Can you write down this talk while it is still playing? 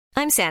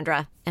I'm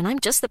Sandra, and I'm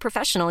just the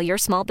professional your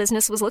small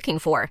business was looking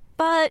for.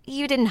 But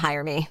you didn't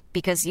hire me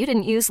because you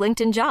didn't use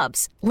LinkedIn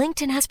Jobs.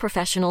 LinkedIn has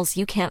professionals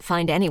you can't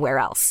find anywhere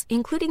else,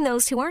 including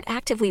those who aren't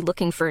actively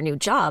looking for a new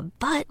job,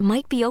 but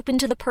might be open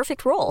to the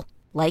perfect role,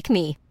 like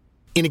me.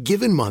 In a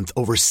given month,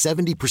 over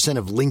 70%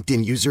 of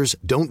LinkedIn users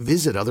don't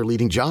visit other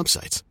leading job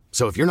sites.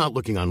 So if you're not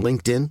looking on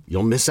LinkedIn,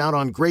 you'll miss out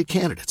on great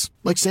candidates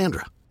like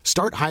Sandra.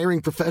 Start hiring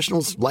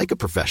professionals like a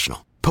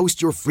professional.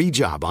 Post your free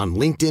job on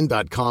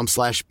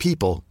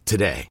linkedin.com/people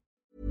today.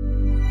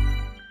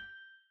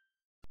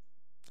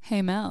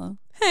 Hey Mel,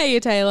 Hey,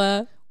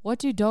 Taylor. what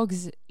do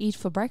dogs eat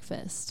for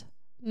breakfast?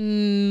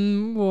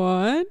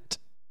 What?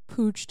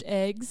 Poached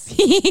eggs.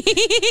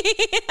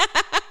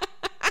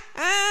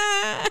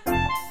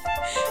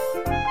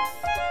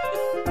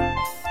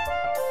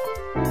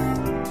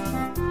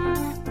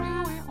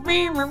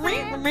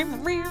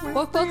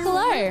 Bok bok,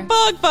 hello.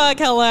 Bog,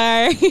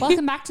 hello.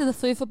 Welcome back to the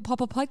Flu for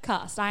Popper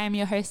podcast. I am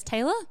your host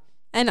Taylor.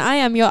 And I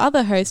am your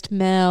other host,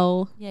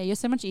 Mel. Yeah, you're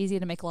so much easier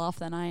to make laugh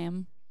than I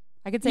am.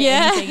 I could say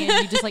Yeah. anything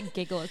and you just like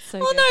giggle. It's so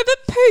Well, good. no,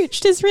 but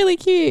poached is really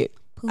cute.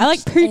 I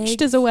like poached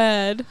eggs. as a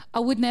word. I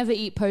would never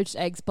eat poached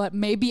eggs, but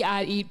maybe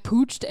I'd eat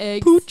poached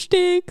eggs. Poached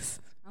eggs.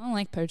 I don't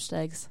like poached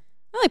eggs.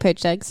 I like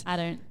poached eggs. I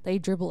don't. They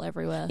dribble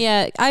everywhere.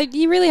 Yeah,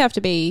 you really have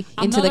to be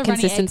I'm into not the a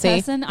runny consistency. egg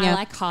person. I Yeah.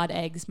 like hard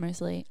eggs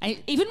mostly.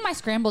 Even my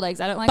scrambled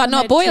eggs, I don't like. but when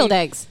not they're boiled too-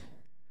 eggs.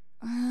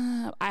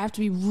 I have to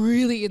be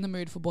really in the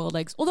mood for boiled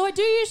eggs. Although I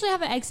do usually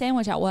have an egg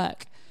sandwich at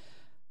work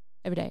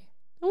every day.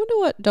 I wonder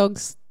what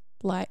dogs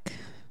like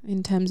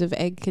in terms of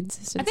egg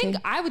consistency. I think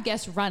I would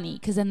guess runny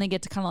because then they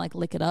get to kind of like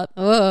lick it up.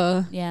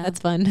 Oh, Yeah. that's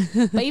fun.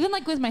 But even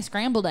like with my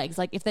scrambled eggs,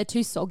 like if they're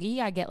too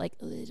soggy, I get like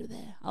a little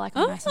there. I like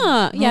them nice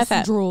Ah, and yeah, nice fair.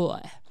 and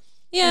dry.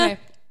 Yeah, Anyway,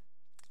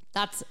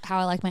 that's how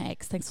I like my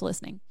eggs. Thanks for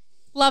listening.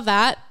 love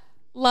that.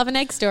 Love an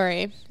egg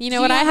story. You know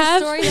Do what you I have?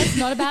 have? A story that's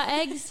not about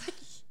eggs.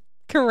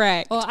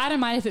 Correct. Well, I don't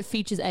mind if it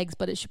features eggs,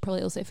 but it should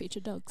probably also feature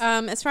dogs.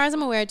 As far as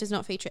I'm aware, it does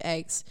not feature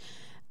eggs.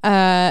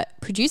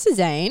 Producer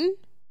Zane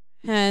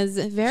has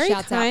very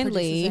Shouts out Producer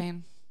kindly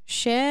Zane.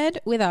 shared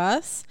with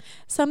us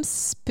some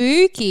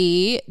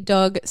spooky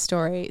dog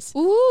stories.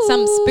 Ooh.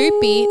 Some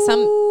spoochy,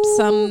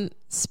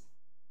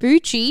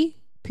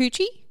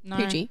 No.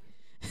 Poochie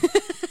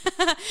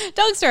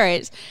dog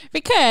stories,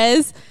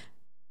 because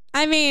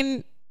I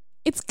mean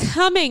it's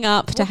coming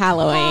up to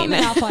Halloween.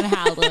 Coming up on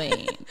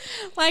Halloween.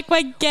 Like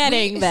we're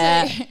getting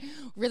there. So,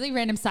 really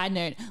random side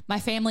note. My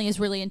family is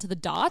really into the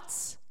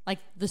darts, like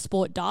the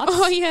sport darts.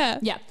 Oh yeah.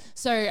 Yeah.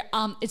 So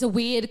it's a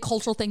weird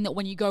cultural thing that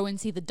when you go and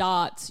see the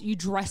darts, you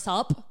dress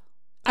up.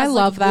 I as,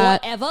 love like,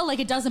 that. Whatever. Like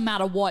it doesn't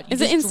matter what. You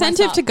Is it just dress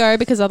incentive up. to go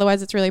because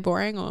otherwise it's really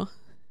boring? Or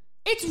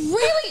It's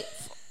really.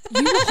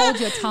 You hold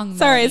your tongue.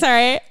 sorry.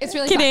 It's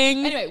really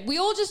kidding. fun. Anyway, we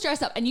all just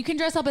dress up, and you can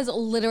dress up as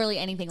literally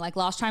anything. Like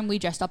last time, we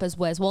dressed up as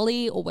Where's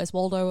Wally or Where's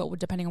Waldo, or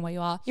depending on where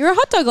you are. You were a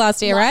hot dog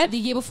last year, right? The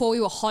year before, we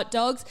were hot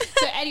dogs.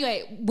 So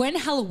anyway, when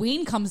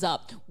Halloween comes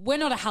up, we're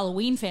not a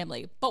Halloween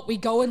family, but we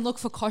go and look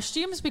for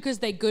costumes because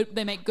they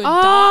make good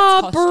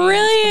darts costumes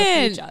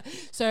brilliant. for the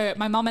future. So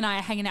my mum and I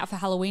are hanging out for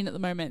Halloween at the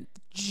moment,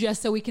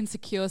 just so we can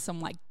secure some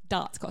like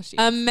darts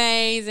costumes.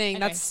 Amazing. Anyway,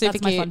 That's super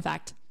that's my cute. fun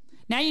fact.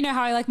 Now you know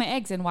how I like my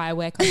eggs and why I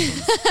wear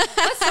costumes.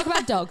 Let's talk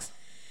about dogs.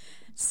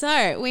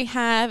 So we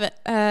have,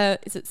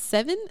 is it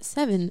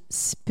seven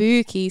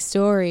spooky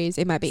stories?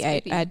 It might be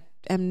Spooky. 8. I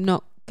am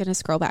not going to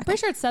scroll back. Pretty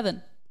sure it's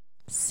 7.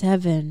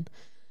 7.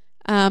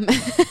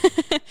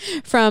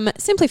 From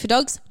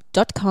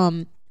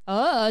simplyfordogs.com.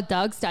 Oh,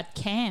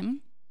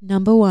 dogs.cam.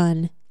 Number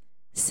 1.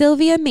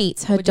 Sylvia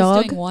meets her We're dog.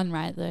 just doing one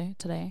right though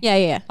today.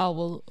 Yeah. Oh,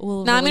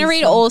 we'll No, I'm going to release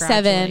read them all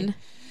gradually. 7.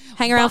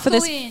 Hang around for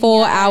this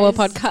Buckle in, 4-hour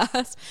guys.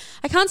 podcast.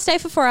 I can't stay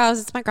for 4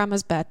 hours. It's my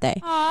grandma's birthday.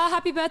 Aw,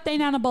 happy birthday,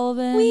 Nana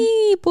Bolivan.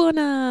 Wee,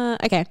 buona.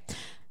 Okay.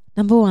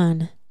 Number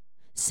 1.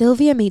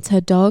 Sylvia meets her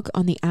dog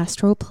on the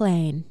astral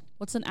plane.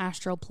 What's an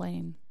astral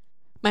plane?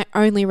 My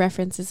only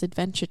reference is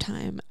Adventure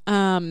Time.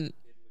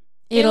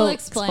 It'll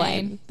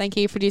explain. Thank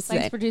you, producer.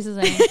 Thanks, Zane.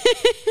 producer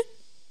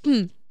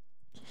Zane.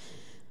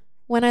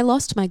 When I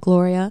lost my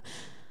Gloria,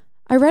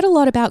 I read a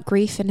lot about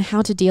grief and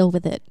how to deal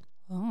with it.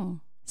 Oh.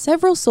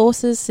 Several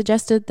sources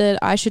suggested that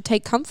I should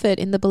take comfort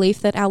in the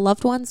belief that our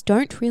loved ones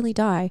don't really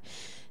die.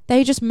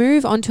 They just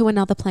move onto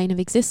another plane of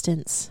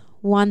existence,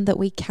 one that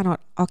we cannot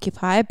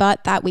occupy,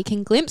 but that we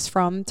can glimpse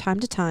from time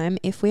to time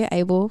if we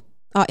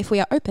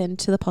are open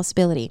to the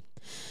possibility.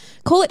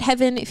 Call it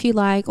heaven if you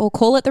like, or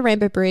call it the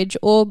Rainbow Bridge,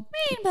 or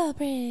Rainbow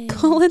Bridge.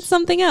 call it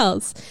something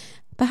else.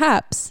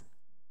 Perhaps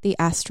the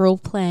astral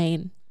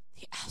plane.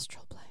 The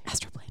astral plane.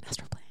 Astral plane.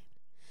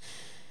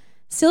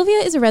 Sylvia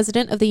is a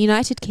resident of the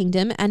United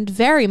Kingdom and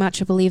very much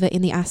a believer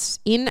in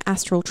in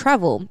astral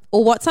travel,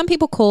 or what some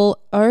people call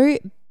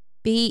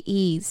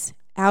OBEs,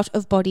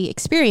 out-of-body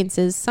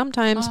experiences,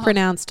 sometimes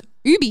pronounced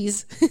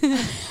UBIs.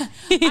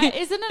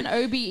 Isn't an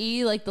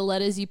OBE like the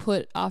letters you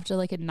put after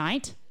like a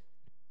night?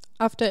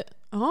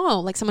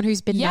 Like someone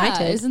who's been Yeah,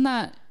 knighted. isn't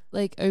that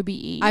like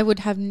OBE? I would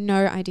have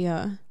no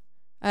idea.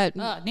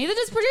 Neither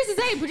does Producer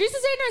Zane. Producer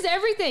Zane knows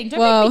everything. Don't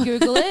Whoa. make me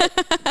Google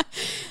it.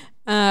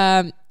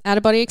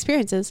 Out-of-body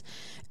experiences.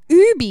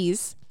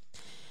 Oobies.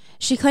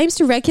 She claims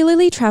to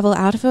regularly travel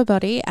out of her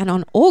body, and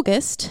on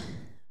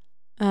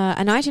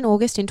a night in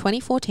August in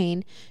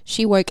 2014,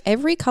 she woke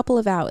every couple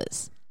of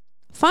hours.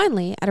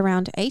 Finally, at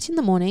around 8 in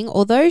the morning,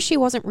 although she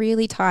wasn't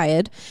really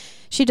tired,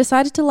 she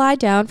decided to lie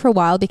down for a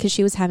while because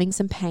she was having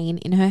some pain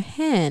in her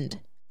hand.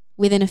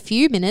 Within a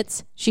few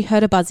minutes, she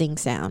heard a buzzing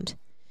sound.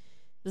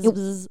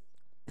 I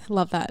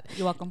love that.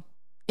 You're welcome.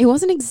 It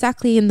wasn't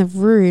exactly in the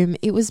room.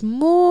 It was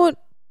more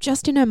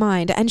just in her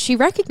mind, and she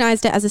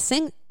recognized it as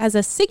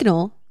a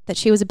signal that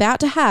she was about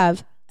to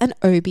have an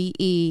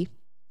OBE.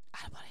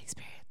 Out-of-body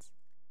experience.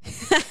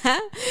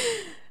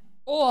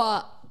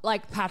 Or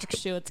like Patrick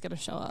Stewart's going to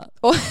show up.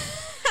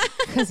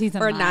 Because he's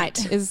a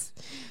knight.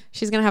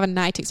 She's going to have a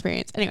night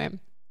experience. Anyway,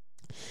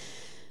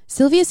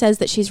 Sylvia says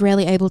that she's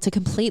rarely able to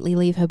completely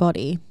leave her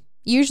body.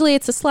 Usually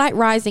it's a slight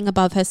rising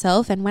above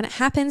herself, and when it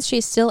happens,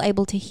 she's still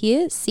able to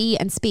hear, see,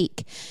 and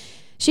speak.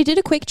 She did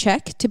a quick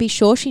check to be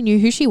sure she knew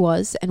who she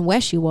was and where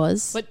she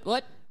was.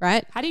 What?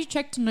 Right? How do you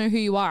check to know who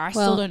you are? I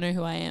still don't know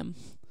who I am.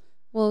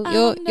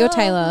 Well, you're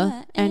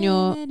Taylor, and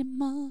you're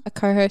a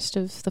co-host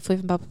of the Flip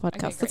and Bubble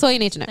podcast. Okay, that's all you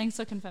need to know. Thanks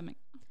for confirming.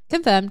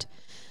 Confirmed.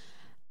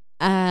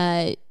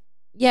 To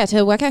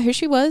work out who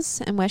she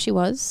was and where she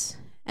was,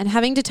 and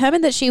having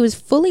determined that she was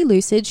fully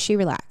lucid, she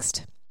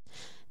relaxed.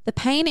 The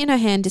pain in her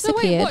hand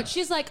disappeared. So wait, what?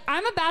 She's like,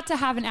 I'm about to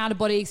have an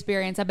out-of-body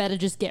experience. I better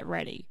just get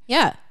ready.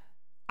 Yeah.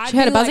 She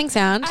heard a buzzing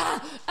sound.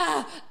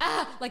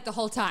 Like the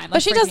whole time.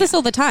 But she does this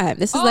all the time.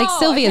 This is like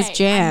Sylvia's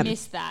jam.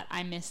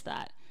 I missed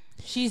that.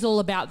 She's all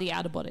about the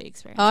out-of-body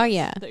experience. Oh,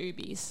 yeah. The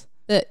oobies.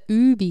 The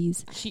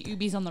oobies. She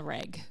oobies on the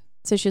reg.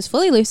 So she was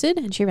fully lucid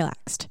and she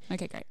relaxed.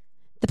 Okay, great.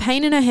 The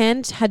pain in her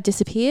hand had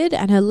disappeared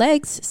and her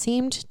legs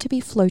seemed to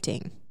be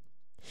floating.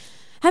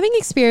 Having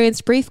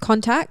experienced brief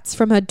contacts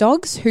from her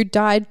dogs who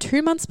died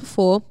 2 months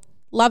before,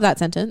 love that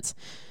sentence,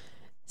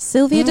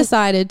 Sylvia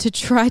decided to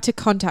try to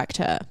contact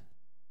her.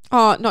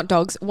 Oh, not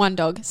dogs, one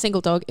dog,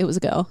 single dog, it was a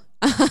girl.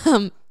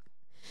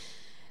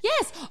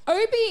 Yes,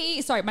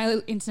 OBE, sorry, my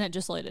internet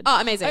just loaded.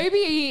 Oh, amazing. OBE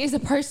is a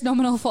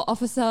post-nominal for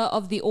Officer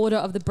of the Order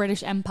of the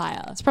British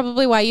Empire. That's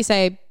probably why you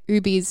say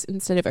oobies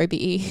instead of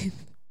OBE.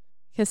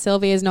 Because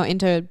Sylvia is not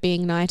into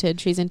being knighted,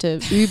 she's into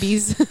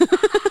oobies.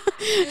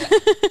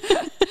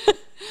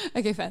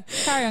 Okay, fair.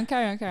 Carry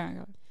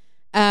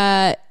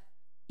on.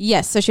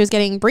 Yes, so she was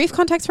getting brief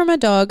contacts from her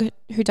dog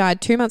who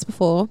died 2 months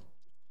before.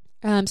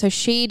 So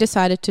she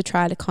decided to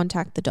try to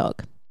contact the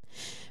dog.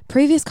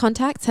 Previous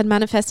contacts had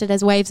manifested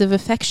as waves of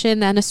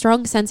affection and a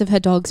strong sense of her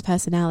dog's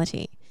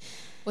personality.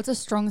 What's a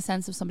strong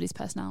sense of somebody's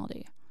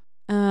personality?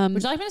 Would you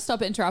like me to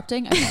stop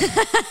interrupting? Okay.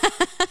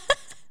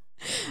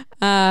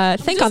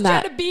 Think on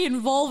that. Trying to be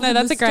involved in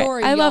the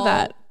story. I love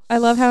that. I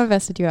love how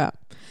invested you are.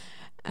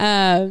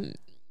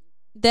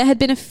 They had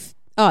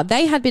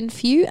been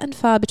few and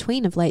far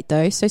between of late,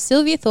 though, so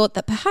Sylvia thought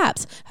that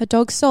perhaps her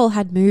dog's soul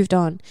had moved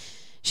on.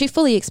 She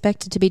fully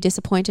expected to be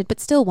disappointed, but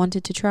still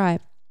wanted to try.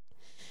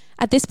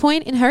 At this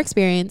point in her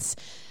experience,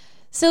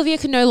 Sylvia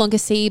could no longer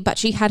see, but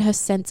she had her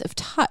sense of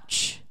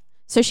touch.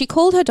 So she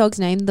called her dog's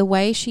name the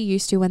way she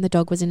used to when the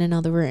dog was in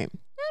another room.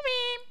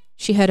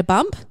 She heard a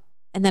bump,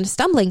 and then a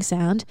stumbling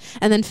sound,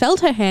 and then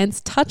felt her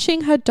hands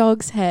touching her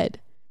dog's head.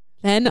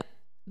 Then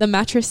the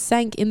mattress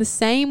sank in the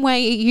same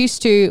way it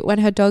used to when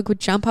her dog would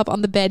jump up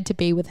on the bed to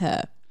be with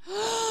her.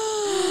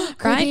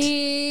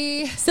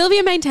 Right?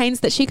 Sylvia maintains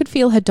that she could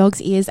feel her dog's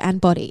ears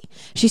and body.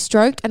 She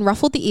stroked and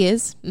ruffled the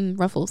ears,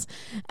 ruffles,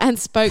 and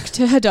spoke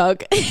to her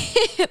dog.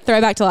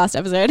 Throwback to last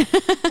episode.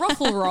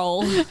 Ruffle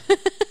roll.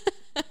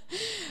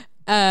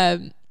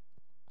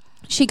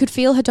 She could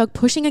feel her dog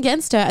pushing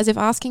against her as if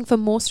asking for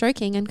more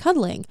stroking and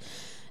cuddling.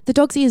 The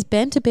dog's ears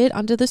bent a bit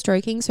under the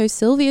stroking, so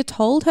Sylvia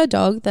told her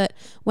dog that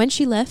when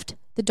she left,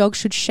 the dog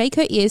should shake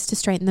her ears to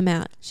straighten them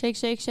out. Shake,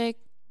 shake, shake.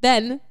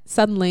 Then,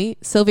 suddenly,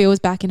 Sylvia was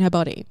back in her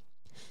body.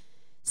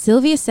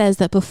 Sylvia says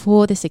that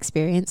before this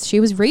experience,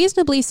 she was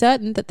reasonably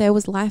certain that there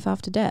was life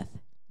after death.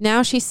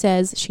 Now she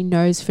says she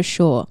knows for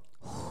sure.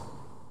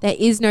 There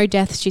is no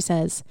death, she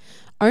says.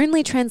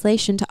 Only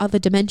translation to other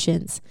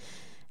dimensions.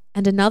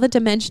 And another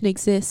dimension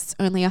exists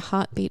only a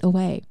heartbeat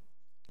away.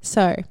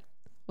 So,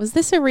 was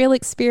this a real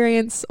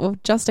experience or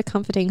just a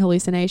comforting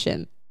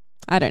hallucination?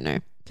 I don't know.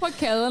 What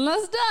killing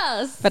us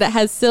does. But it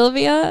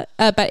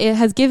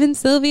has given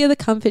Sylvia the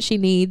comfort she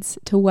needs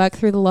to work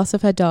through the loss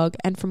of her dog.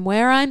 And from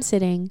where I'm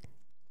sitting,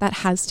 that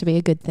has to be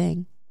a good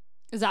thing.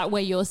 Is that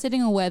where you're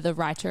sitting or where the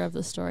writer of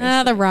the story is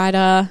The sitting?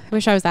 writer. I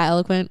wish I was that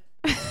eloquent.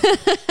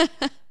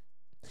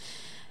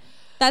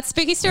 That's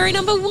spooky story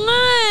number 1. The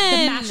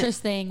mattress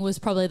thing was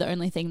probably the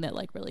only thing that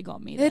like really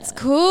got me there. It's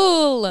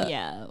cool.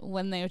 Yeah,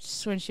 when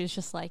she was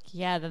just like,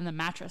 yeah, then the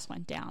mattress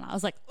went down. I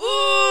was like,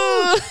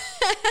 ooh.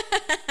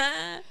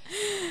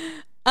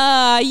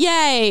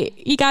 Yay.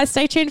 You guys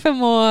stay tuned for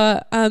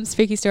more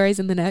spooky stories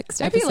in the next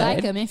episode. Hope you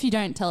like them if you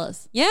don't tell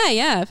us.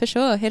 Yeah, for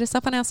sure. Hit us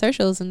up on our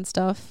socials and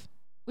stuff.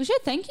 We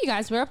should thank you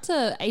guys. We're up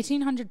to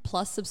 1,800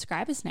 plus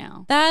subscribers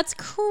now. That's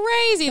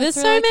crazy. That's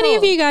There's really so many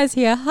of cool. you guys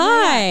here.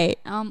 Hi.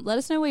 Yeah. Let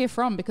us know where you're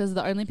from, because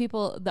the only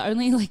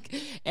like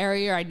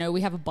area I know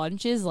we have a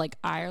bunch is like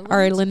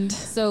Ireland.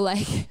 So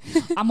like,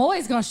 I'm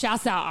always gonna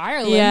shout out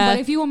Ireland. Yeah. But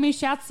if you want me to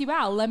shout you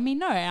out, let me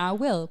know, and I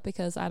will,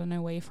 because I don't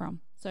know where you're from.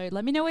 So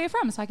let me know where you're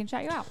from so I can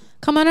shout you out.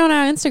 Comment on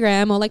our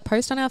Instagram or like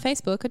post on our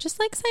Facebook or just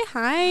like say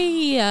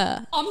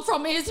hi. I'm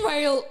from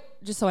Israel.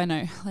 Just so I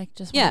know, like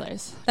just one of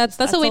those. That's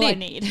all we need. I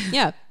need.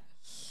 Yeah.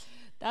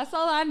 That's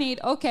all I need.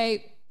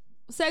 Okay,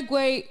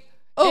 segue.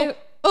 Oh.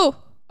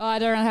 I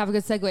don't really have a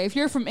good segue. If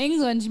you're from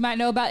England, you might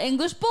know about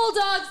English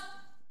bulldogs.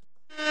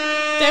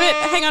 Damn it.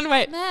 Hang on,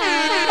 wait. She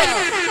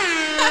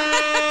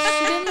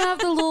didn't have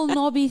the little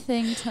knobby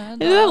thing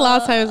turned I did that up.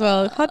 last time as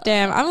well. God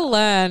damn. I'm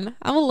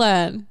gonna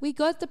learn. We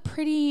got the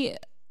pretty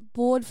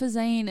board for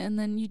Zane, and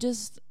then you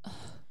just...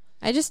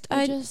 I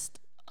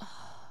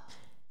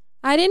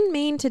didn't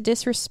mean to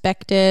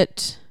disrespect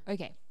it.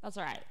 Okay, that's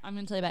all right. I'm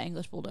going to tell you about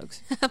English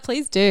bulldogs.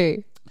 Please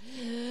do.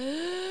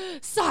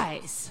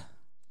 Size.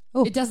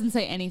 Oh. It doesn't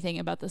say anything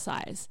about the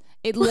size.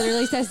 It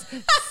literally says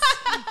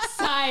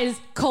size :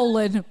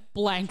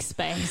 blank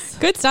space.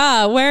 Good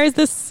start. Where is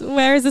this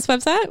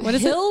website? What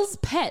is it?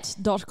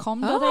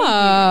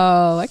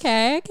 Hillspet.com.au. Oh,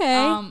 okay.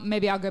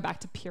 Maybe I'll go back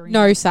to Pyrenees.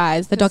 No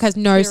size. The dog has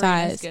no Pyrenees is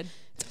size. good.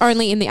 It's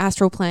only in the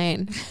astral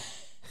plane.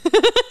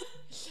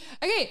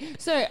 Okay,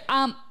 so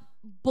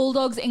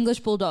bulldogs, English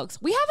bulldogs.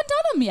 We haven't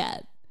done them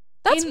yet.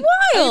 That's In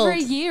wild. Over a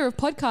year of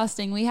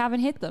podcasting, we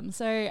haven't hit them.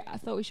 So I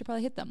thought we should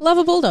probably hit them. Love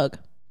a bulldog.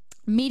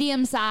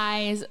 Medium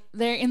size.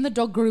 They're in the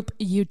dog group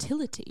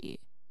utility.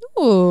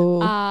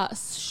 Ooh.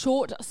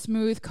 Short,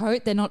 smooth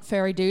coat. They're not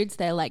furry dudes.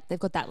 They're like, they've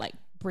got that like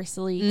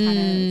bristly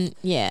kind of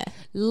Yeah.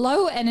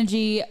 low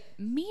energy,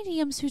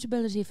 medium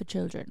suitability for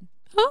children.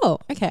 Oh,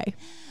 okay.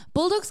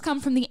 Bulldogs come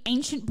from the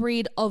ancient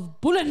breed of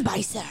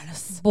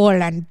Bullenbeissers,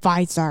 Ball and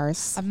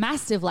visors. a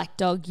mastiff like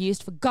dog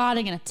used for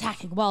guarding and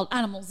attacking wild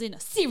animals in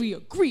Assyria,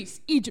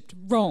 Greece, Egypt,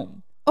 and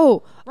Rome.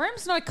 Oh,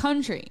 Rome's not a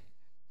country.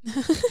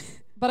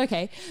 But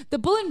okay, the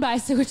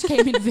Bullenbeisser, which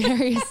came in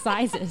various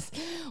sizes,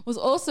 was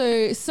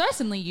also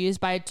certainly used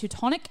by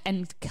Teutonic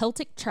and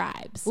Celtic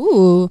tribes.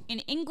 ooh. In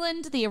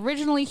England, the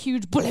originally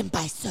huge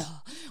Bullenbeisser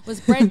was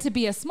bred to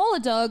be a smaller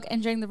dog,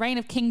 and during the reign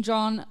of King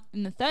John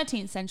in the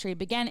 13th century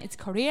began its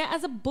career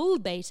as a bull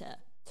baiter.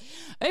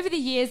 Over the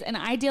years, an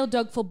ideal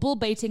dog for bull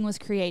baiting was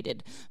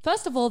created.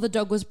 First of all, the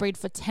dog was bred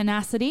for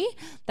tenacity.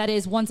 That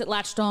is, once it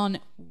latched on,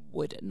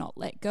 would not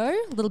let go.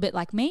 A little bit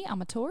like me,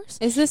 I'm a Taurus.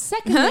 Is this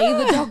Secondly,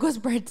 the dog was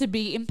bred to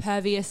be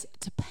impervious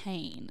to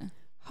pain.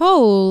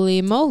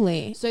 Holy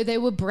moly. So they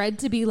were bred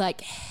to be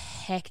like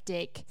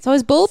hectic. So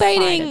is bull Fighter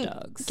baiting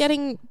dogs.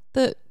 getting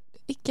the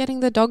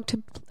dog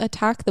to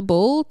attack the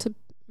bull to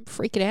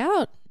freak it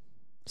out?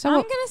 So I'm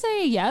going to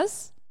say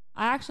yes.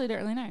 I actually don't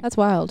really know. that's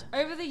wild.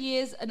 Over the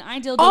years, an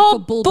ideal dog for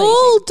bull baiting.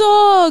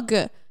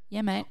 bulldog.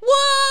 Yeah, mate.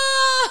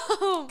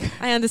 Whoa.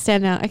 I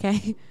understand now.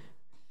 Okay.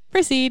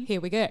 Proceed.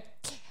 Here we go.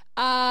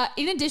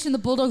 In addition, the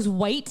bulldog's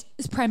weight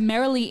is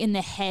primarily in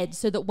the head,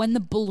 so that when the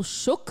bull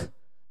shook,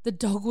 the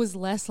dog was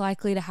less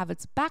likely to have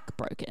its back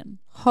broken.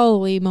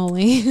 Holy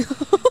moly.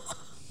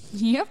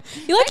 Yep.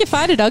 You like your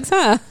fighter dogs,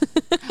 huh?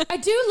 I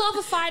do love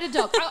a fighter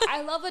dog.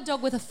 I love a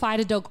dog with a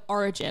fighter dog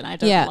origin. I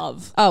don't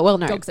love Oh, well,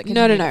 no. dogs that can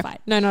No. fight.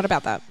 No, not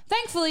about that.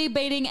 Thankfully,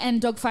 baiting and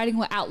dog fighting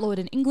were outlawed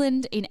in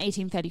England in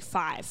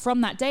 1835.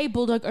 From that day,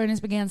 bulldog owners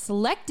began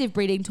selective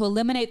breeding to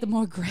eliminate the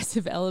more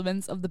aggressive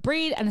elements of the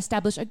breed and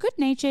establish a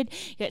good-natured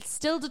yet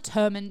still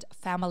determined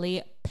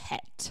family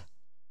pet.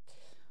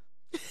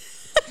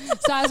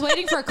 So I was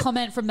waiting for a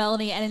comment from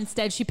Melanie, and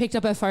instead she picked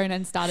up her phone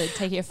and started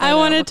taking a photo. I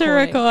wanted to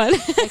recording.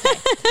 record.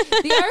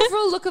 The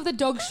overall look of the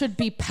dog should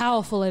be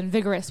powerful and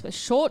vigorous, with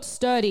short,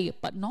 sturdy,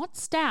 but not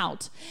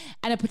stout,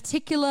 and a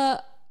peculiar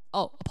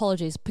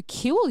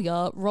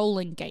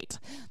rolling gait.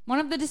 One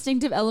of the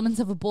distinctive elements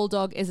of a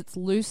bulldog is its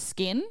loose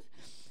skin.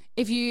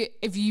 If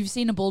you've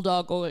seen a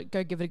bulldog, or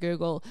go give it a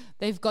Google,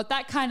 they've got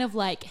that kind of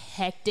like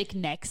hectic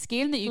neck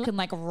skin that you can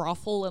like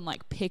ruffle and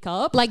like pick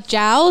up. Like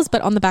jowls,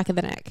 but on the back of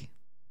the neck.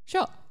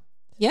 Sure.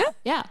 Yeah?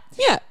 Yeah.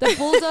 Yeah. The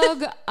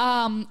bulldog,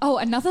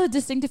 another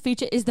distinctive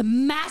feature is the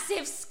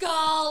massive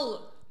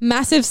skull.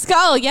 Massive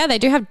skull. Yeah, they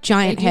do have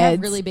giant They do heads.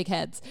 have really big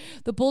heads.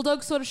 The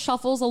bulldog sort of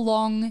shuffles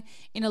along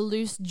in a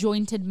loose,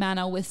 jointed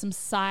manner with some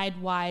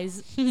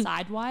sidewise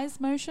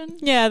motion.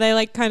 Yeah, they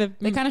like kind of.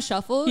 They kind of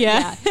shuffle.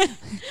 Yeah.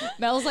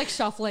 Mel's like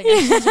shuffling. And,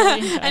 she's really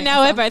enjoying And now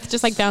we're herself. both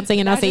just like bouncing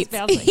in our They're seats.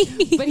 just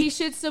bouncing. But he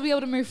should still be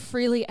able to move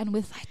freely and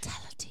with vitality.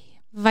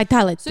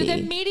 Vitality. So they're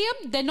medium.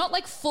 They're not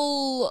like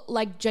full,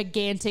 like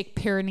gigantic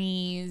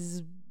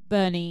Pyrenees,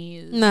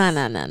 Bernese.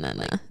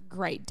 No.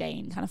 Great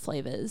Dane kind of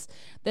flavors.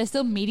 They're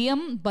still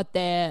medium, but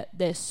they're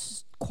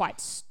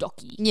quite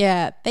stocky.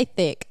 Yeah, they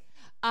thick.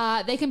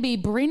 They can be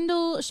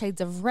brindle,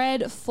 shades of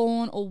red,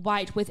 fawn, or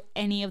white, with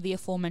any of the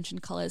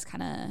aforementioned colors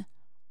kind of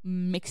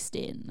mixed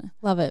in.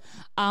 Love it.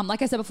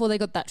 Like I said before, they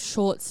got that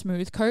short,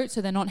 smooth coat,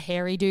 so they're not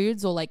hairy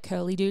dudes or like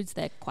curly dudes.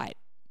 They're quite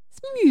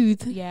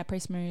smooth. Yeah,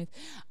 pretty smooth.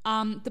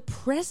 The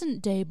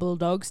present day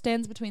bulldog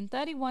stands between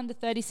 31 to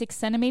 36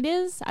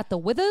 centimeters at the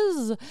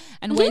withers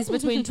and weighs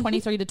between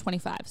 23 to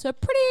 25. So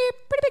pretty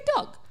big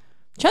dog.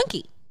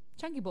 Chunky.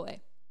 Chunky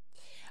boy.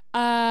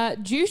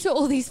 Due to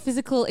all these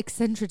physical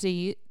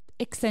eccentricities,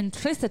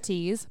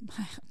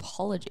 my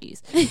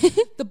apologies,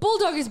 the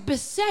bulldog is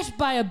beset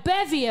by a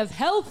bevy of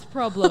health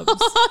problems.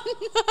 Oh,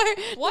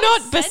 no. What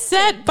Not a beset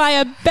sentence. by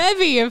a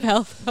bevy of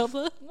health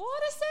problems.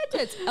 What a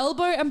sentence.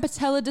 Elbow and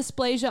patella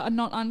dysplasia are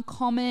not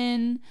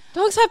uncommon.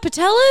 Dogs have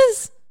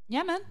patellas?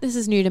 Yeah, man. This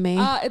is new to me.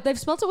 They've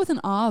spelt it with an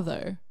R,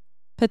 though.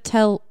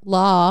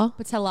 Patellar.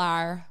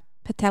 Patellar.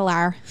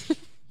 Patellar.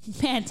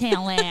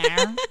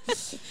 Patellar.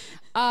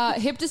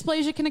 Hip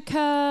dysplasia can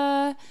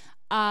occur.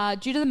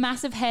 Due to the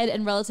massive head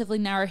and relatively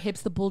narrow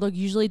hips, the bulldog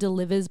usually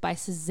delivers by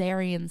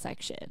cesarean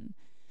section.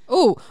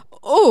 Oh,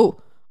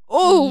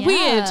 Yeah.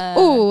 weird.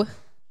 Oh.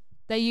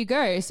 There you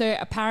go. So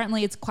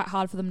apparently it's quite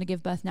hard for them to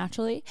give birth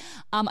naturally.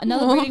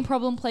 Another breeding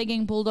problem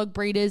plaguing bulldog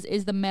breeders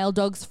is the male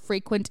dog's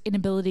frequent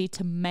inability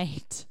to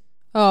mate.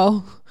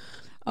 Oh.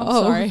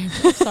 I'm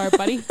sorry,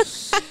 buddy.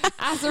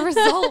 As a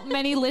result,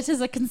 many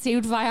litters are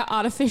conceived via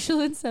artificial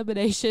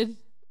insemination.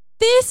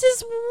 This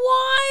is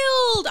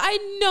wild. I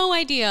had no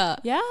idea.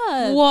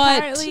 Yeah. What?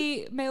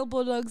 Apparently male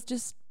bulldogs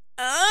just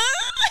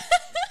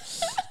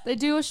they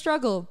do a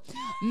struggle.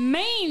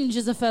 Mange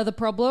is a further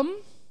problem.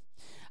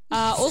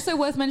 Also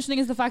worth mentioning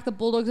is the fact that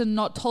bulldogs are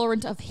not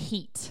tolerant of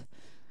heat.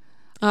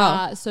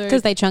 So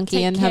because they're chunky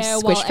take and have care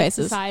squish while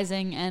faces.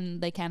 Exercising, and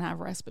they can have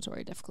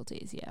respiratory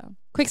difficulties. Yeah.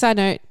 Quick side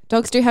note: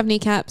 dogs do have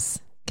kneecaps.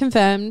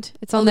 Confirmed.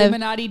 It's on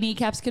Illuminati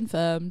kneecaps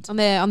confirmed. on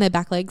their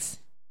back legs.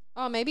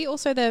 Oh, maybe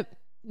also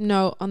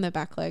on their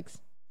back legs.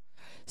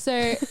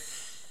 So,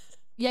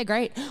 yeah,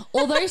 great.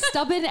 Although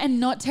stubborn and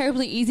not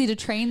terribly easy to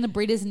train, the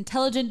breed is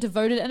intelligent,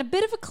 devoted, and a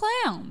bit of a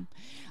clown.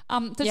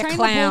 To train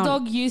clown. the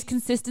bulldog, use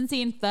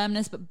consistency and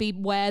firmness, but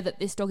beware that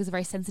this dog is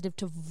very sensitive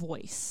to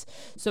voice.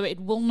 So it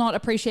will not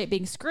appreciate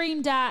being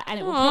screamed at, and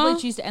it will probably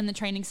choose to end the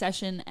training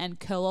session and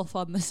curl off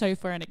on the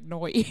sofa and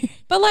ignore you.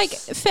 But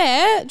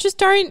fair. Just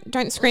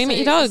don't scream at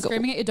your dog.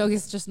 Screaming at your dog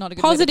is just not a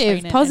good way to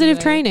train it Positive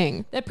anyway.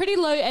 training. They're pretty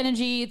low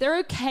energy. They're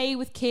okay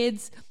with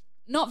kids.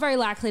 Not very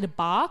likely to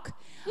bark.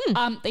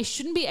 They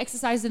shouldn't be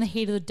exercised in the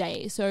heat of the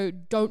day. So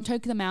don't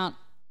take them out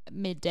at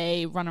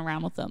midday, run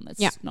around with them.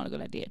 That's not a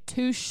good idea.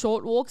 2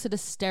 short walks at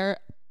a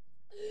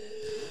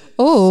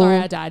Oh. Sorry,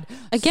 I died.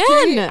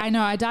 Again? I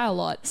know, I die a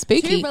lot.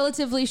 Spooky. 2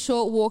 relatively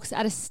short walks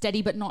at a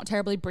steady but not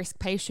terribly brisk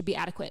pace should be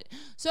adequate.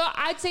 So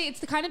I'd say it's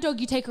the kind of dog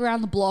you take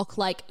around the block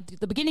like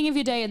the beginning of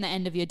your day and the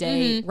end of your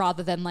day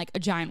rather than like a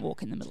giant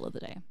walk in the middle of the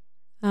day.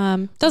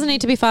 Doesn't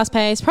need to be fast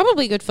paced.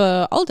 Probably good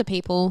for older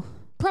people.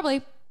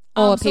 Probably.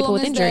 Or so people long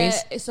with as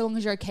injuries. so long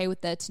as you're okay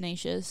with their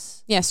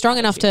tenacious. Yeah, strong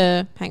enough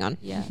to hang on.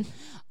 Yeah.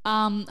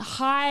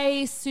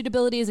 High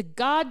suitability as a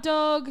guard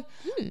dog.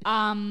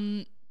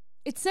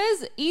 It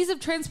says ease of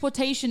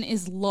transportation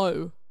is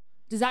low.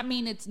 Does that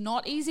mean it's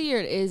not easy or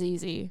it is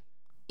easy?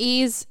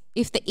 If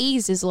the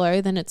ease is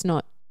low, then it's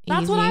not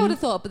That's easy. what I would have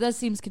thought, but that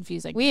seems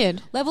confusing.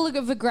 Weird. Level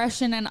of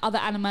aggression and other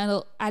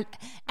animal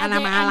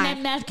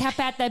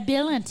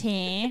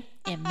compatibility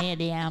in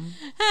medium.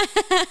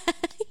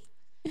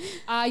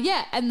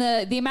 Yeah, and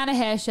the amount of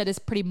hair shed is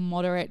pretty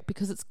moderate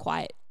because it's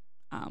quite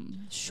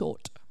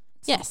short.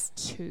 It's Yes.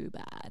 not too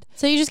bad.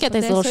 So you just get But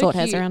those they're little so short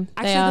hairs cute. around. They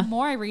Actually, are. the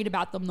more I read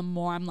about them, the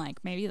more I'm like,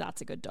 maybe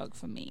that's a good dog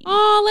for me.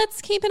 Oh,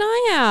 let's keep an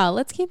eye out.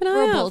 Let's keep an For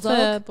a eye out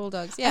bulldog? for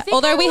bulldogs. Yeah. think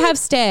Although I we would- have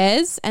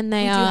stairs and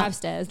they We do are have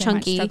stairs. They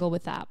chunky. might struggle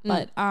with that,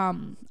 but I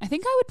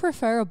think I would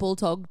prefer a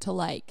bulldog to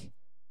like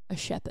a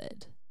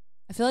shepherd.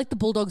 I feel like the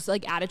bulldog's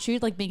like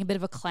attitude, like being a bit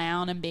of a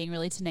clown and being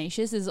really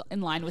tenacious, is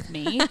in line with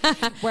me.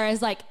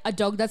 Whereas like a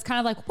dog that's kind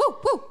of like whoa,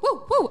 whoa,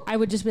 whoa, whoa, I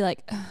would just be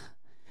like,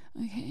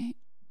 okay,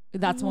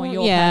 that's more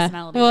your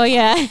personality. Well, than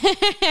mine.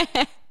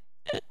 yeah.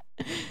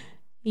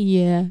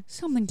 Yeah.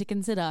 Something to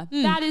consider.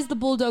 That is the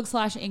bulldog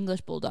 /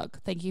 English bulldog.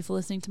 Thank you for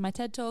listening to my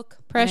TED talk.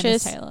 My name is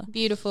Precious. Taylor.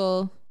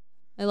 Beautiful.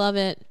 I love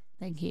it.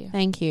 Thank you.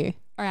 Thank you.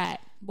 All right,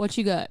 what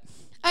you got?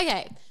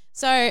 Okay.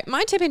 So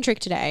my tip and trick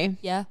today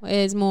Yeah,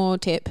 is more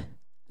tip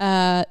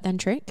than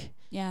trick.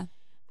 yeah.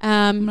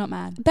 I'm Um, not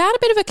mad. about a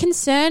bit of a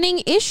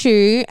concerning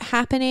issue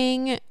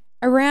happening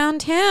around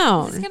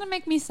town. It's gonna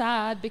make me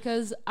sad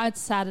because it's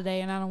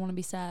Saturday and I don't want to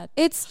be sad.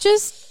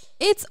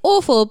 It's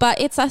awful, but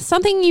it's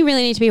something you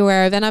really need to be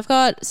aware of. And I've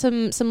got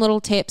some little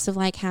tips of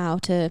like how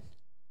to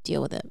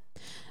deal with it.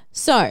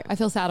 So I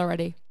feel sad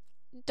already.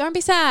 don't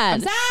be sad.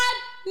 I'm sad.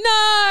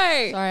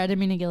 No. Sorry, I didn't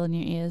mean to yell in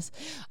your ears.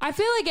 I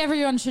feel like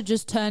everyone should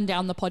just turn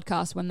down the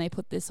podcast when they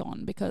put this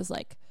on because,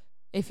 like,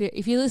 if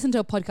you listen to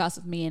a podcast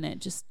with me in it,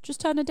 just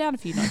turn it down a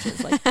few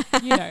notches, like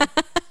you know.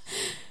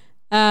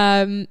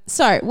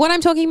 So what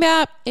I'm talking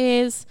about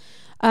is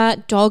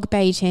dog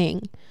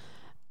baiting,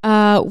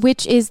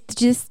 which is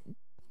just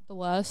The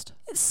worst.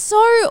 so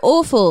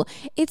awful.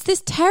 It's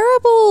this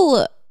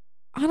terrible,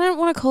 I don't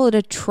want to call it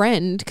a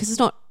trend because it's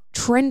not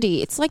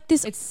trendy. It's like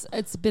this.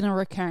 It's been a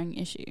recurring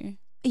issue.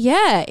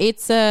 Yeah,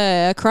 it's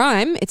a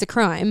crime. It's a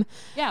crime.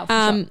 Yeah, for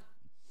sure.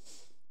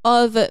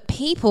 of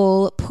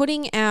people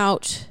putting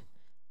out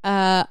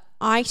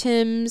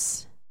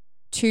items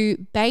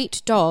to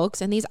bait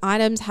dogs, and these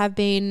items have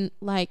been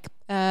like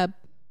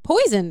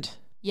poisoned.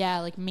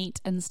 Yeah, like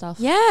meat and stuff.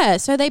 Yeah,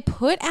 so they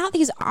put out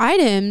these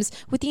items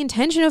with the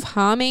intention of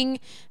harming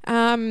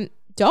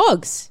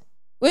dogs.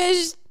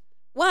 Which,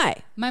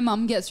 why? My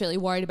mum gets really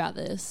worried about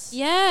this.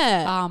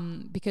 Yeah.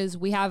 Because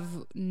we have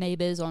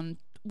neighbors on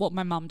what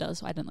my mum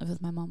does. I don't live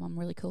with my mum. I'm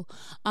really cool.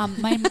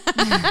 My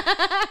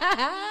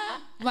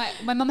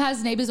mum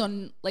has neighbors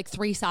on like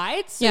 3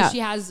 sides. So she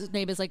has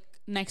neighbors like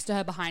next to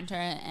her, behind her,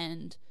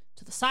 and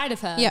to the side of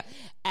her. Yeah.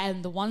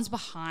 And the ones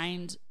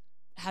behind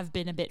have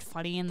been a bit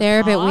funny in the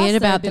They're past. a bit weird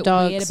about the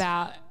dogs. Weird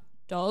about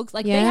dogs.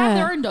 Like they have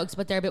their own dogs,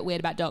 but they're a bit weird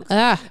about dogs.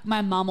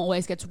 My mum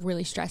always gets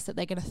really stressed that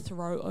they're going to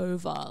throw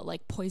over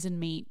like poison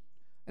meat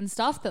and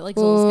stuff that like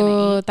Zola's going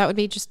to eat. That would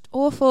be just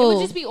awful. It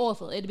would just be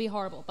awful. It'd be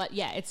horrible. But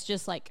yeah, it's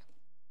just like,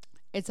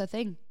 it's a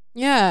thing.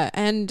 Yeah,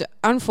 and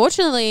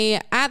unfortunately,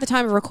 at the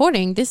time of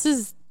recording,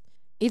 it's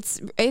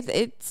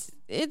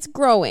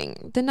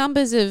growing. The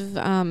numbers of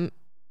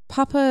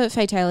pupper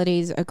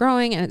fatalities are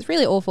growing, and it's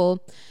really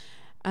awful.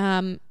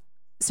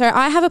 So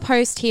I have a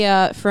post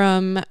here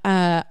from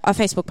a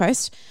Facebook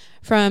post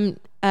from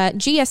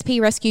GSP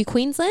Rescue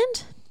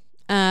Queensland,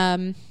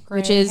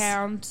 which is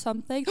Greyhound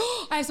something.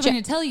 I have something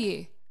to tell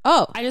you.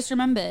 Oh, I just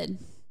remembered.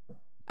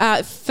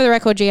 for the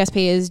record,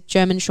 GSP is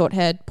German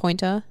Short-Haired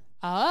Pointer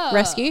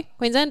Rescue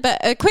Queensland.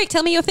 But quick,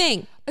 tell me your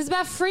thing. It's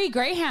about free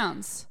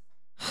greyhounds.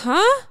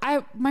 Huh?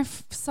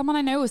 Someone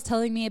I know was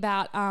telling me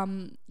about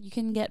you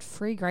can get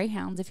free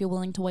greyhounds if you're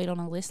willing to wait on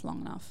a list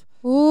long enough.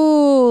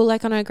 Ooh,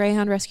 like on a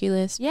greyhound rescue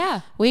list.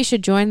 Yeah. We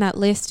should join that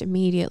list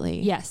immediately.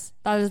 Yes,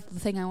 that is the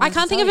thing I want. I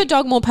can't think of a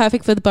dog more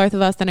perfect for the both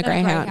of us than a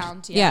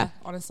greyhound. Yeah,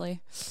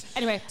 honestly.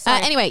 Anyway,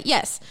 sorry. Anyway,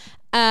 yes.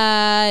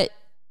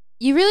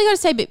 You really got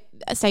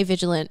to stay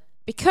vigilant,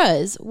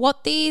 because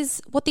what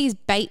these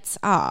baits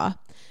are,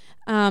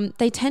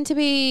 they tend to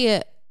be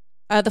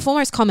the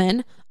foremost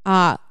common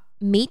are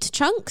meat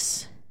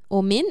chunks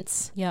or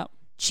mints,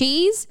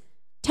 cheese,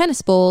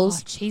 tennis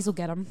balls, cheese will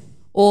get them,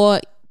 or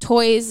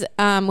toys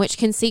which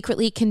can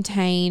secretly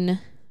contain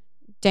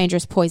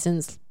dangerous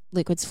poisons,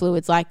 liquids,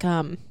 fluids like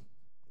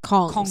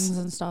kongs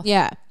and stuff.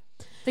 Yeah.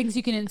 Things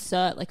you can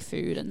insert like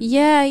food and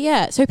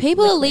Yeah. So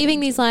people are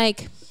leaving these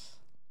like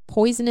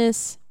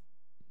poisonous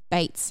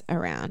baits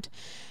around.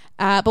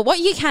 But what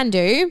you can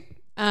do,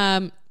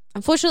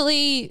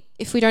 unfortunately,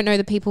 if we don't know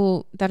the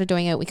people that are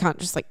doing it, we can't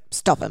just like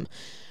stop them.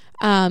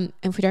 And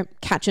if we don't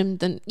catch them,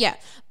 then yeah.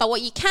 But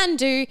what you can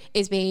do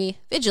is be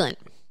vigilant.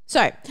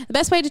 So the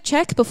best way to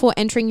check before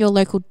entering your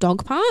local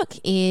dog park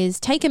is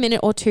take a minute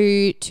or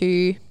two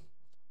to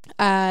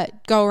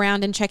go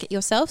around and check it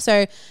yourself.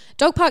 So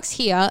dog parks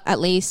here at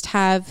least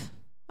have,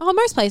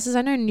 most places,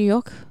 I know in New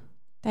York,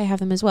 they have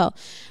them as well.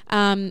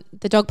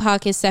 The dog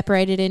park is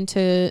separated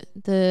into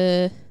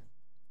the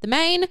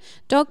main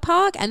dog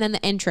park and then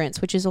the entrance,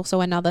 which is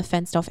also another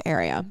fenced off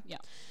area. Yeah.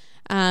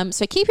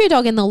 So keep your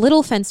dog in the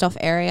little fenced off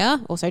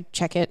area. Also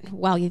check it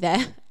while you're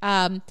there.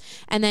 And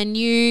then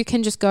you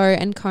can just go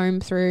and comb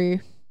through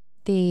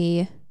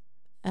the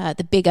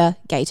bigger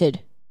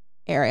gated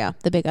area,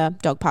 the bigger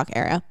dog park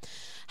area.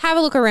 Have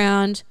a look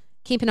around.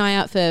 Keep an eye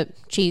out for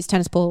cheese,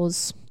 tennis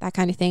balls, that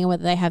kind of thing, and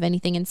whether they have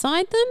anything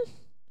inside them.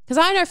 Because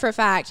I know for a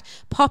fact,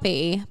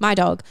 Poppy, my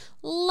dog,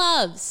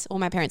 loves, or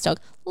my parents' dog,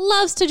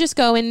 loves to just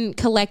go and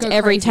collect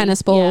every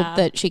tennis ball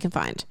that she can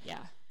find.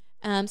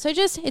 Yeah. So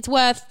it's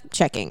worth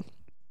checking.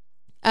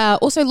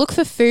 Also look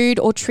for food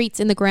or treats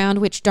in the ground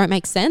which don't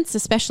make sense,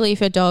 especially if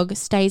your dog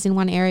stays in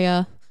one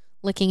area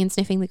licking and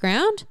sniffing the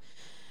ground.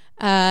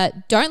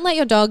 Don't let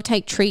your dog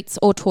take treats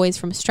or toys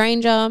from a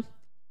stranger.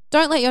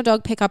 Don't let your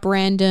dog pick up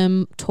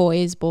random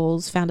toys,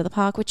 balls found at the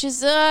park, which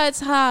is, it's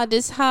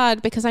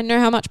hard because I know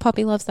how much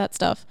Poppy loves that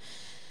stuff.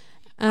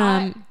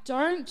 Don't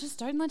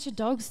let your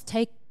dogs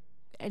take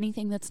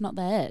anything that's not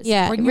theirs.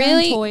 Yeah, Bring your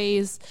own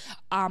toys.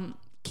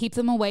 Keep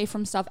them away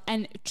from stuff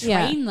and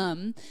train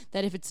them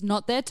that if it's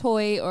not their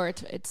toy or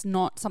it's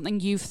not something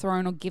you've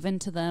thrown or given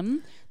to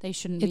them, they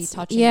shouldn't be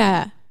touching it.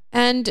 Yeah.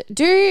 And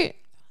you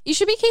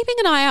should be keeping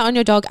an eye out on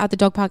your dog at the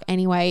dog park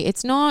anyway.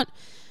 It's not,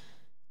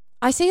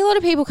 I see a lot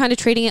of people kind of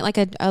treating it like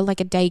a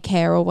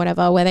daycare or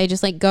whatever, where they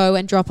just like go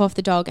and drop off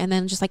the dog and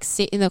then just like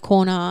sit in the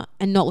corner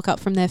and not look up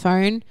from their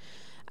phone.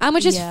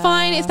 Which is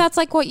fine if that's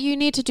like what you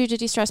need to do to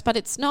de-stress, but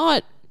it's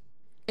not.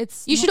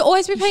 You should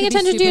always be paying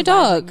attention to your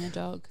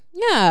dog.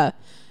 Yeah.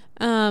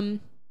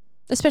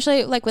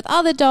 Especially like with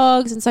other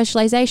dogs and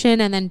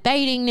socialization and then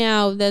baiting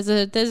now,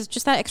 there's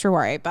just that extra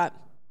worry. But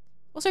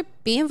also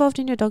be involved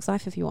in your dog's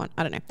life if you want.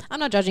 I don't know. I'm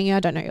not judging you. I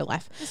don't know your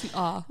life. Yes, you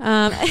are.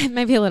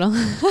 Maybe a little.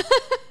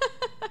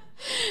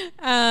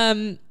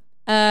 And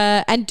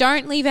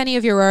don't leave any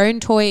of your own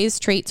toys,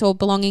 treats or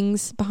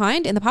belongings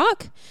behind in the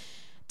park.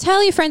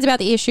 Tell your friends about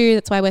the issue.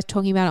 That's why we're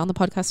talking about it on the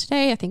podcast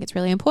today. I think it's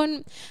really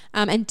important.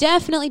 And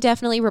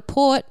definitely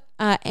report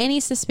any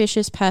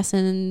suspicious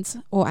persons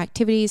or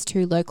activities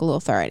to local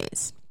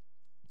authorities.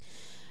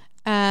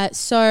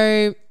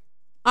 So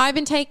I've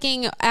been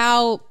taking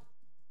our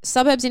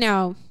suburbs in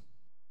our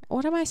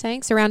what am I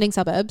saying? Surrounding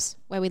suburbs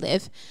where we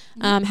live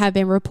have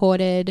been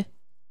reported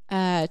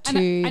I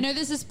know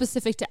this is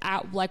specific to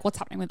what's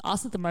happening with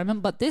us at the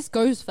moment, but this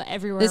goes for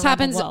everywhere. This around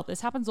happens the world.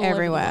 This happens all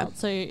everywhere. over the world.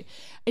 So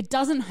it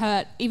doesn't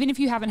hurt, even if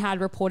you haven't had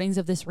reportings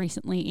of this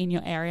recently in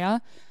your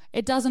area.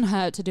 It doesn't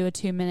hurt to do a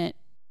 2-minute,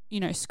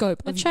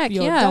 scope of check,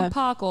 your yeah. dog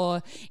park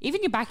or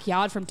even your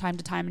backyard from time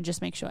to time, and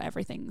just make sure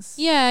everything's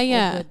all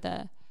good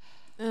there.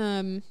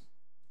 Even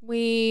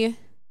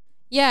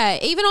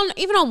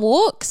on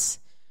walks,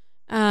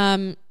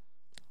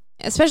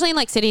 especially in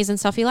like cities and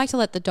stuff, you like to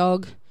let the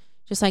dog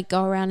just like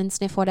go around and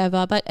sniff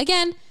whatever. But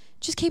again,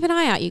 just keep an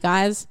eye out, you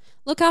guys.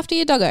 Look after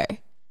your doggo.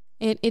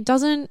 It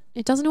doesn't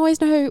always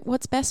know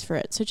what's best for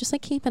it, so just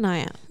like keep an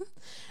eye out.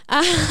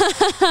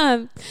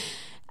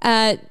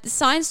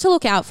 Signs to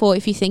look out for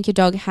if you think your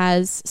dog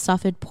has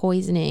suffered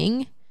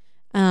poisoning.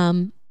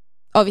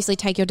 Obviously,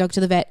 take your dog to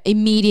the vet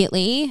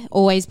immediately.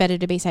 Always better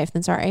to be safe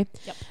than sorry.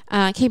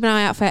 Yep. Keep an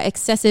eye out for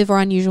excessive or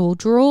unusual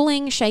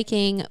drooling,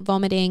 shaking,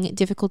 vomiting,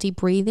 difficulty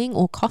breathing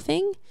or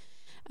coughing.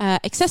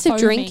 Excessive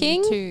Foaming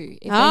drinking too.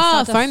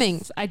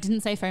 Foaming. I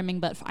didn't say foaming,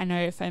 but I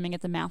know foaming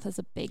at the mouth is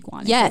a big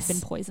one. Yes. If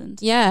they've been poisoned.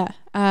 Yeah. Which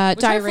hopefully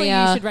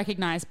Diarrhea. you should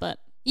recognize, but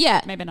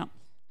maybe not.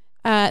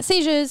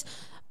 Seizures,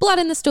 blood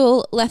in the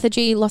stool,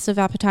 lethargy, loss of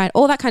appetite,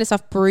 all that kind of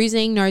stuff.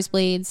 Bruising,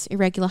 nosebleeds,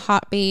 irregular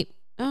heartbeat.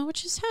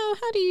 Which is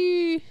how do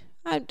you?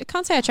 I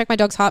can't say I check my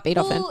dog's heartbeat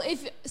often. Well,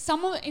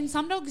 in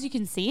some dogs you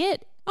can see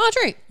it. Oh,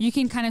 true. You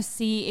can kind of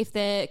see if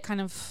they're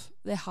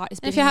their heart is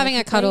beating. If you're having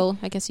a quickly. cuddle,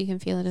 I guess you can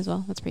feel it as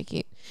well. That's pretty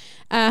cute.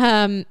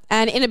 And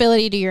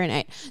inability to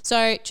urinate.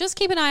 So just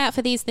keep an eye out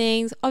for these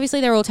things.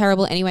 Obviously, they're all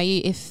terrible anyway.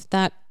 If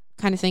that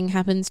kind of thing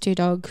happens to your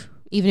dog,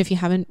 even if you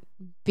haven't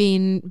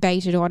been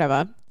baited or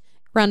whatever,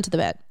 run to the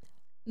vet.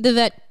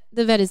 The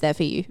vet is there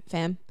for you,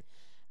 fam.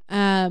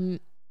 And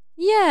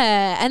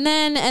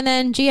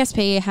then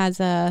GSP has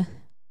a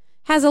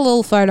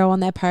little photo on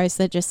their post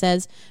that just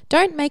says,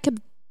 "Don't make a."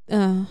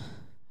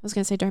 I was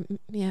going to say don't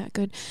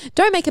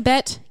make a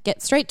bet,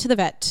 get straight to the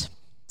vet.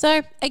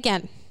 So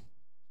again,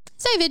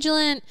 stay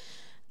vigilant,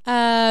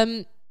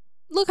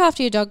 look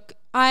after your dog.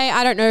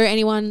 I don't know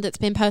anyone that's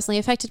been personally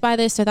affected by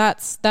this, so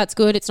that's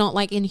good. It's not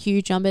like in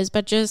huge numbers,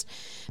 but just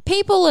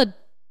people are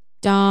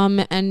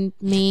dumb and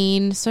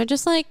mean, so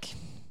just like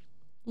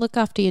look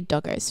after your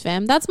doggos,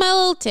 fam. That's my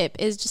little tip,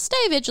 is just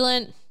stay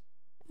vigilant,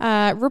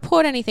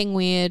 report anything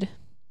weird.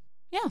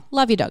 Yeah.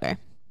 Love your doggo.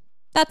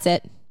 That's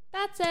it.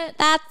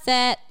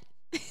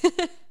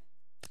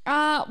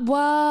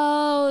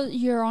 Well,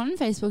 you're on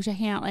Facebook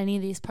checking out any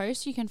of these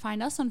posts. You can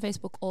find us on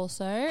Facebook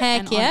also.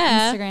 Heck and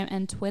yeah. on Instagram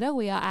and Twitter.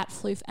 We are at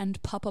Floof and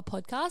Pupper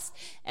Podcast.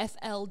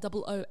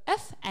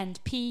 FLOOF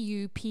and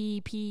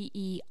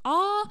PUPPER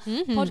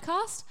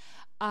podcast.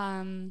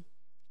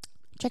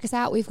 Check us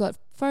out. We've got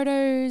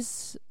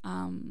photos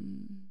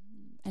and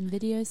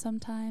videos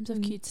sometimes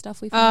of cute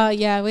stuff we Oh found.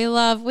 yeah, we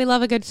love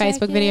a good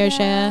Facebook video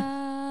share.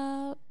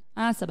 Out.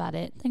 That's about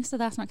it. Thanks to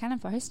That's Not Canon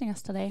for hosting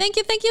us today. Thank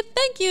you.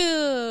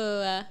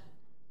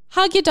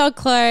 Hug your dog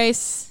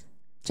close.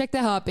 Check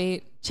their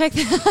heartbeat. Check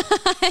the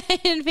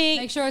heartbeat.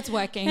 Make sure it's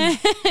working.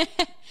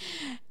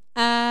 Yeah,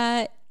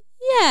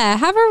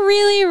 have a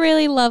really,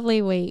 really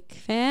lovely week,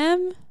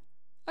 fam.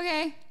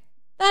 Okay.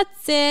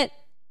 That's it.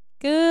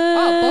 Good.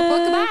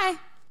 Oh, goodbye.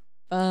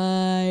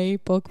 Bye.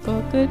 Book,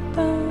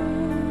 goodbye.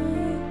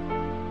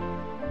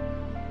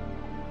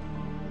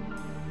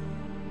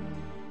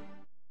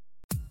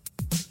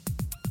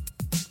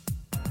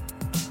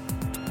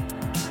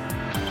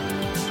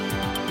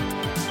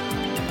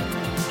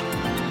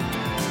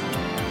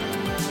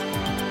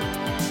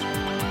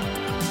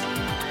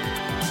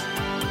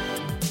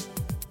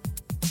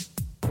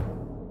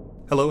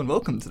 Hello and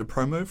welcome to the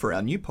promo for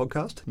our new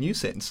podcast, New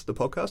Sense, the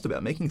podcast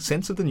about making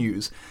sense of the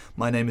news.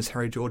 My name is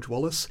Harry George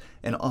Wallace,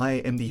 and I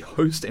am the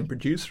host and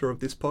producer of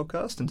this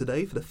podcast, and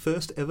today, for the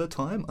first ever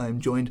time, I am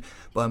joined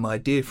by my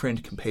dear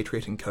friend,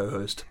 compatriot and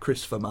co-host,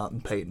 Christopher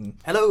Martin Payton.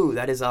 Hello,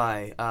 that is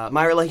I.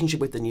 My relationship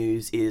with the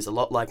news is a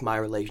lot like my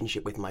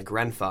relationship with my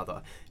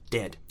grandfather.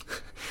 Dead.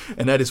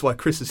 And that is why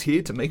Chris is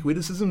here, to make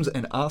witticisms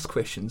and ask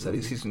questions. That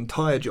is his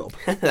entire job.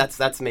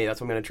 That's me.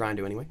 That's what I'm going to try and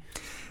do anyway.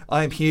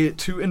 I am here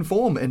to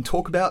inform and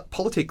talk about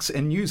politics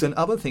and news and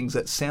other things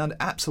that sound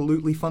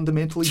absolutely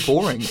fundamentally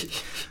boring.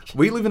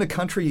 We live in a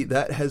country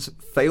that has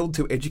failed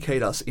to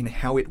educate us in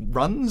how it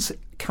runs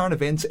current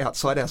events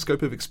outside our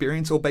scope of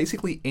experience, or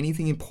basically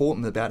anything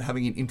important about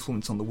having an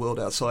influence on the world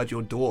outside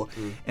your door.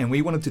 And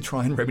we wanted to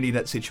try and remedy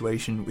that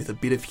situation with a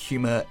bit of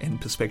humour and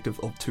perspective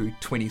of two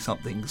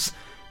 20-somethings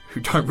who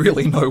don't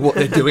really know what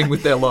they're doing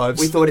with their lives.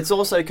 We thought it's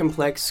all so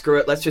complex, screw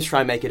it, let's just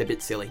try and make it a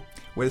bit silly.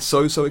 We're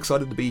so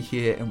excited to be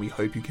here, and we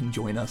hope you can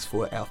join us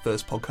for our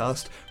first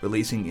podcast,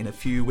 releasing in a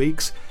few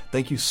weeks.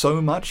 Thank you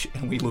so much,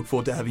 and we look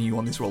forward to having you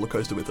on this roller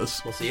coaster with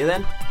us. We'll see you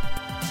then.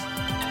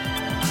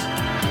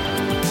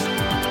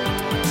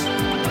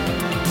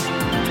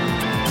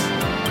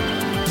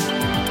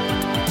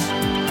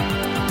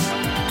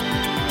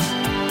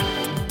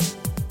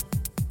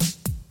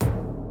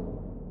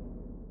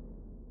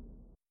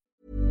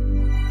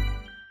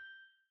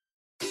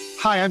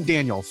 Hi, I'm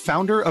Daniel,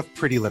 founder of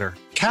Pretty Litter.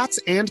 Cats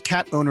and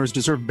cat owners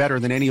deserve better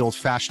than any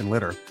old-fashioned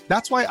litter.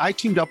 That's why I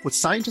teamed up with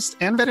scientists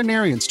and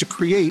veterinarians to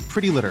create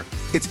Pretty Litter.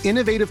 Its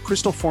innovative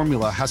crystal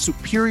formula has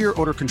superior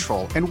odor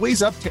control and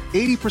weighs up to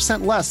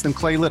 80% less than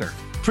clay litter.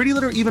 Pretty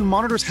Litter even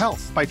monitors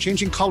health by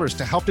changing colors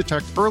to help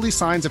detect early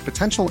signs of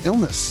potential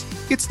illness.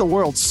 It's the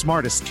world's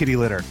smartest kitty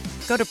litter.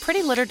 Go to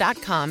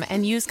prettylitter.com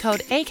and use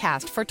code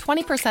ACAST for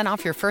 20%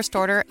 off your first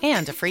order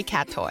and a free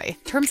cat toy.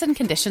 Terms and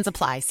conditions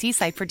apply. See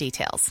site for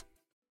details.